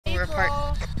we're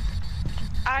apart.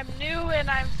 I'm new and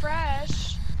I'm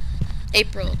fresh.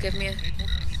 April, give me a...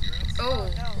 Oh,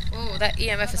 oh, that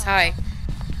EMF is high.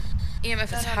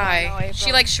 EMF is high. No,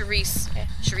 She likes Charisse.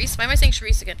 Charisse? Why am I saying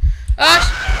Charisse again? No!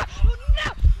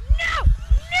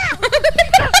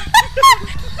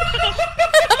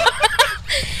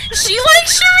 She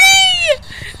likes Cherie!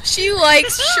 She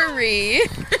likes Cherie.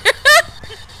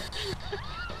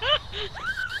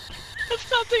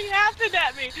 Something happened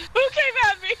at me. Who came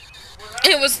at me?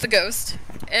 It was the ghost.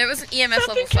 It was an EMF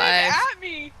level 5. Came at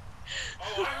me.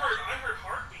 Oh, I heard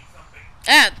heartbeat something.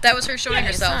 Ah, that was her showing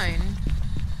herself. Sign.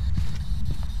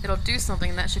 It'll do something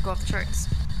and that should go off the charts.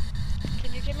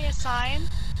 Can you give me a sign?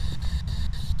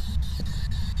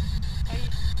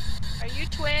 Are you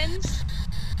twins?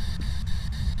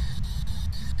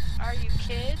 Are you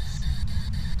kids?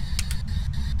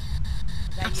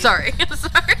 I'm sorry. I'm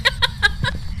sorry.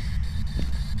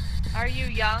 Are you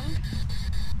young?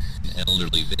 An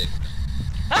elderly Vic.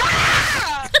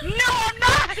 Ah! No, I'm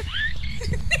not!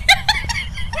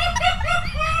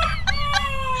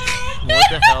 What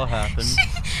the hell happened?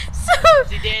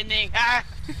 He didn't. Ah.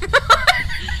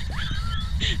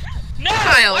 No!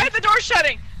 Kyle. Why is the door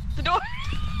shutting? The door.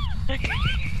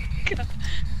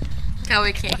 Kyle,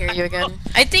 we can't hear you again.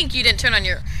 I think you didn't turn on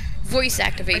your voice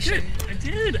activation. I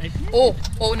did. Oh,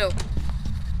 oh no.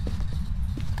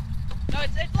 No,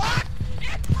 it's locked!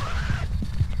 It's locked!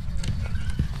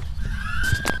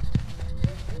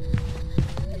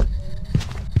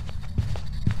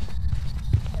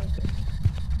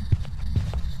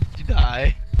 Did you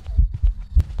die?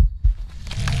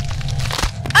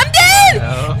 I'm dead!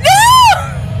 No. No!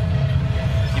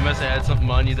 You must have had something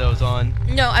on you that was on.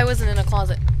 No, I wasn't in a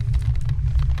closet.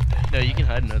 No, you can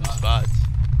hide in other spots.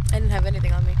 I didn't have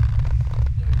anything on me.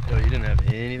 No, you didn't have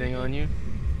anything on you?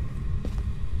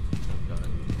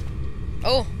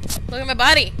 Oh, look at my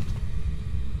body.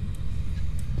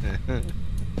 Oh,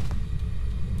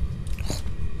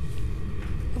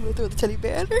 I'm gonna throw the teddy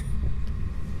bear at her.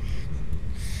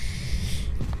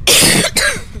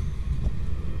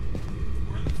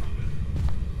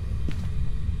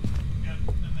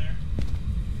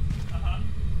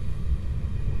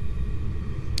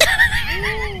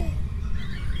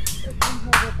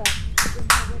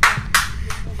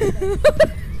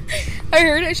 I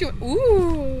heard it. She went,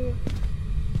 ooh.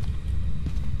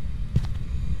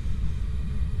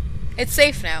 It's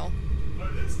safe now.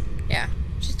 Yeah,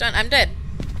 she's done. I'm dead.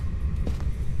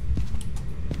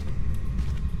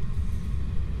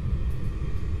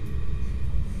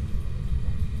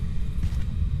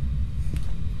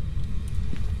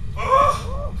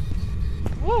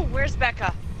 Woo, where's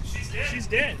Becca? She's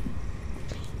dead.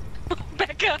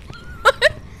 Becca!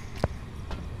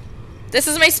 This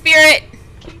is my spirit.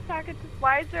 Keep talking to.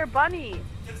 Why is there a bunny?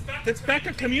 That's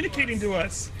Becca communicating to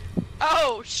us.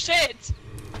 Oh, shit!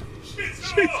 She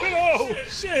said, oh,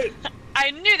 shit.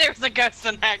 I knew there was a ghost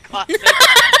in that closet.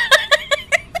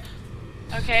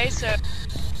 Okay, so.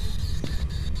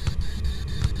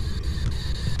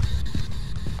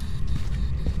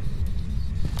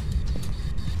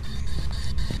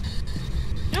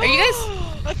 Are you guys?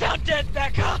 I found dead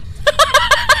Becca!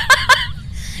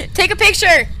 Take a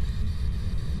picture.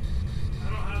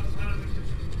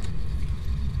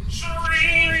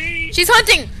 Cherie! She's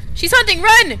hunting. She's hunting.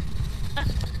 Run.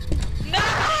 No!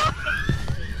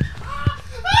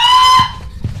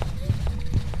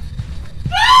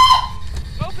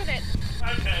 Open it!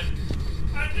 I'm dead.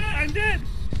 I'm dead.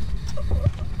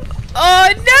 Oh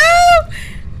no!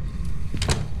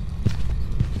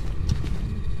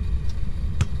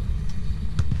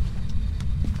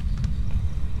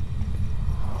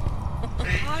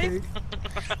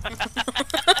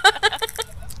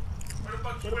 Where the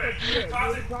fuck you at?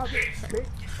 Closet? Bitch.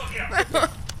 You fuck out.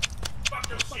 Fuck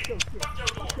your shit.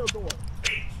 Fuck your door.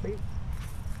 Bitch.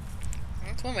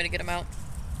 That's one way to get him out.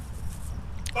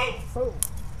 Boom.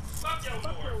 Fuck your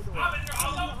door. I'm in your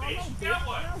all up, bitch. Now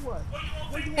what?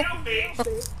 What you want to take now,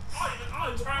 bitch? I'll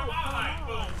even turn my light.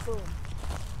 Boom.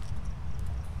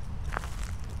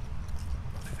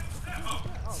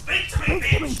 Speak to me,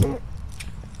 bitch.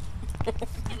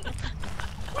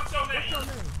 What's your name?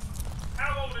 How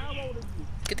old are you?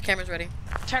 Get the cameras ready.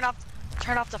 Turn off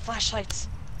the flashlights.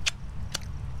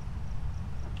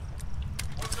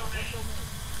 What's your name?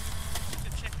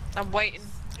 I'm waiting.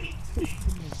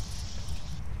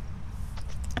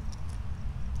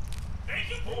 Thank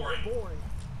you, boring.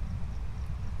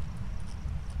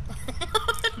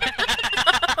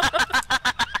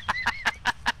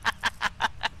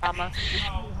 Mama.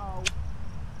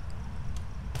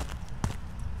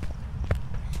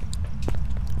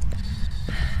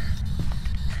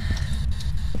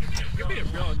 You're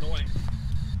being real annoying.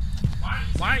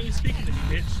 Why aren't you speaking to me,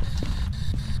 bitch?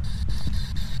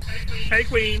 Hey,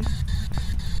 Queen.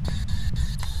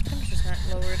 Temperature's not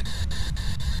lowered.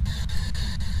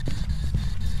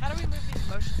 How do we move these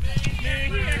motion sensors?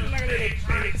 Man, he acting like a little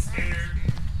bitch.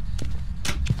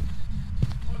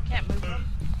 Can't move them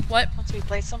What? once we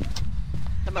place them.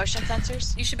 The motion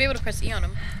sensors? You should be able to press E on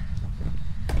them.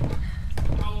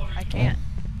 I can't.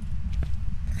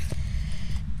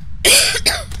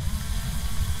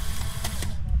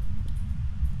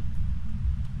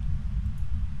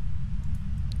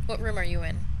 What room are you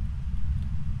in?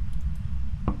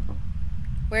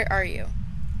 Where are you?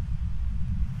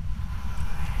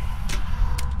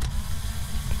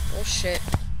 Oh shit.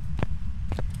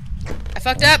 I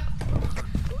fucked up!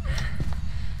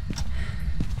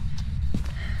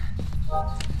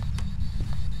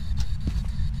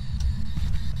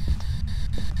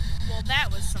 Well, that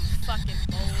was some fucking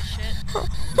bullshit.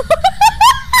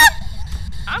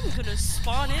 I'm gonna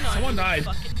spawn in on Someone you, died.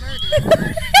 fucking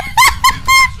murder.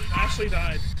 Ashley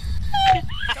died.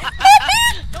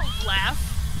 Don't laugh.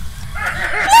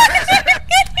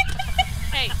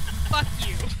 Hey, fuck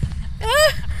you.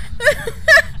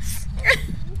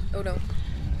 Oh no.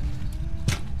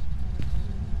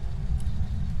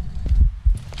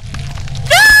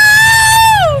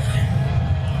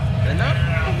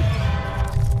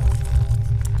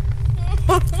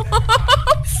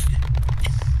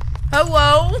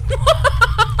 Hello?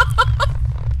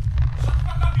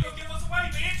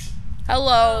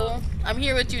 Hello. I'm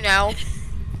here with you now.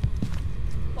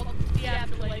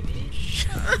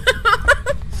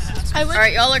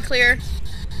 Alright, y'all are clear.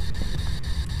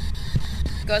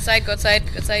 Go outside, go outside,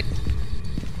 go outside.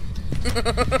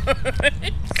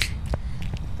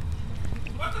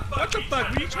 What the fuck?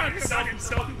 Were you trying to come out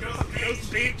yourself, you fucking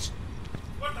ghost bitch?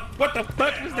 What the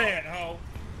fuck was that, ho?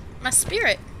 My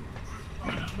spirit.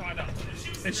 No, I know.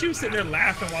 And she was sitting there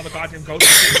laughing while the goddamn ghost was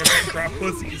sitting there trying to grab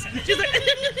pussies. She's like,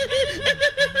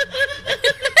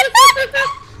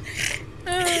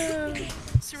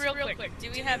 So real quick, do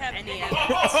we have any evidence?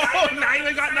 oh, now you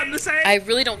ain't got nothing to say? I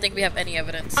really don't think we have any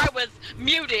evidence. I was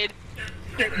muted.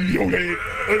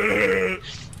 I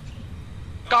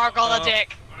Gargle a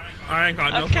dick. ain't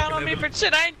got no Count on fucking me for evidence.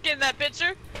 shit. I ain't getting that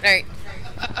picture. Alright.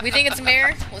 We think it's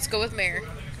Mayor? Let's go with Mayor.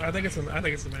 I think it's the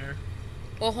mayor.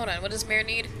 Well, hold on. What does Mayor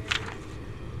need?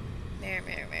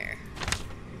 Mayor.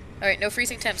 Alright, no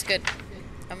freezing temps. Good.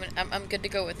 I'm good to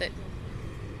go with it.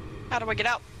 How do I get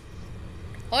out?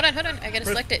 Hold on. I gotta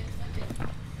select it.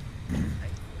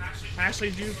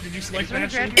 Ashley, did you select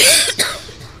Ashley?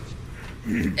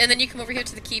 And then you come over here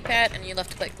to the keypad and you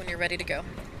left click when you're ready to go.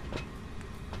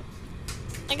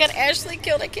 I got Ashley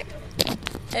killed. I can't.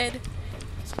 Ed.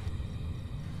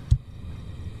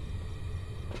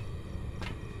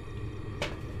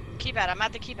 Keypad. I'm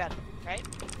at the keypad, right?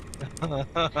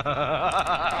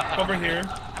 Over here.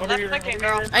 Over here. clicking, Over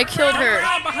girl. here. I killed her.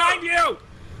 Oh, behind you!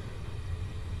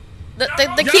 The Yo,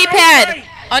 keypad right.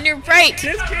 on your right.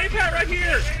 This keypad right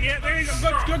here. Yeah, there you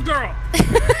go. Good girl.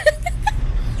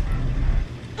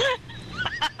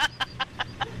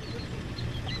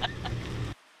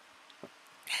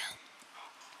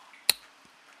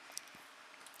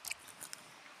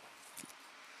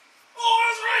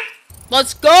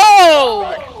 Let's go!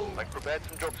 I've prepared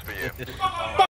some jobs for you.